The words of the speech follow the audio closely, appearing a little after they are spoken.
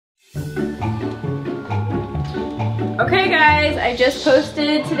Okay guys, I just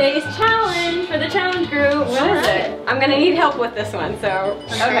posted today's challenge for the challenge group. What is it? I'm gonna need help with this one, so.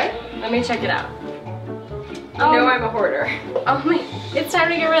 Okay, let me check it out. You know I'm a hoarder. Oh my, it's time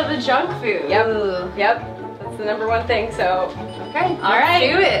to get rid of the junk food. Yep, that's the #1 thing, so. Okay, All right,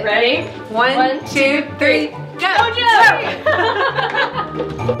 do it. Ready? 1, 2, 3, go!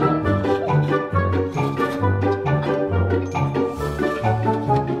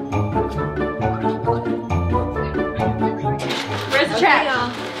 Where's the trash?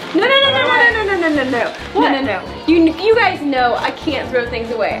 No. You guys know I can't throw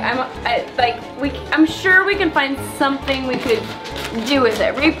things away. I'm sure we can find something we could do with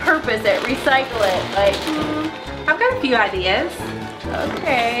it, repurpose it, recycle it. Like, I've got a few ideas.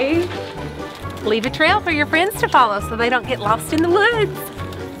 okay. Leave a trail for your friends to follow so they don't get lost in the woods.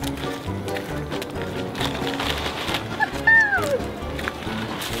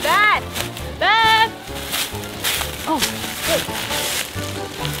 Beth! Oh, good.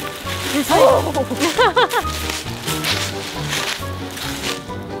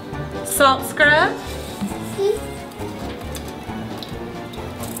 Salt scrub.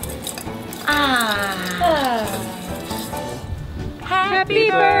 Happy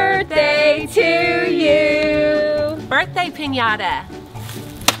birthday to you! Birthday piñata.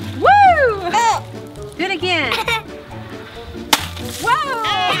 Woo! Do it again. Whoa!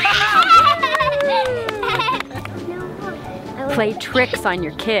 Play tricks on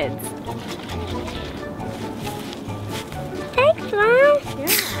your kids. Thanks, Mom.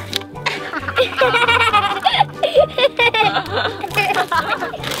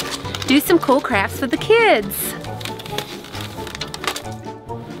 Do some cool crafts for the kids.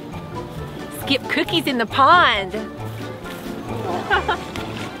 Skip cookies in the pond.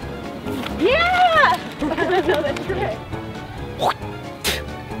 Yeah!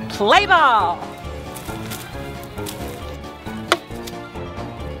 Play ball.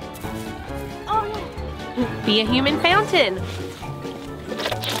 Be a human fountain.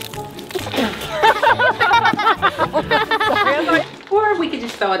 Or we could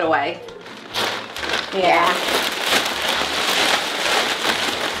just throw it away. Yeah.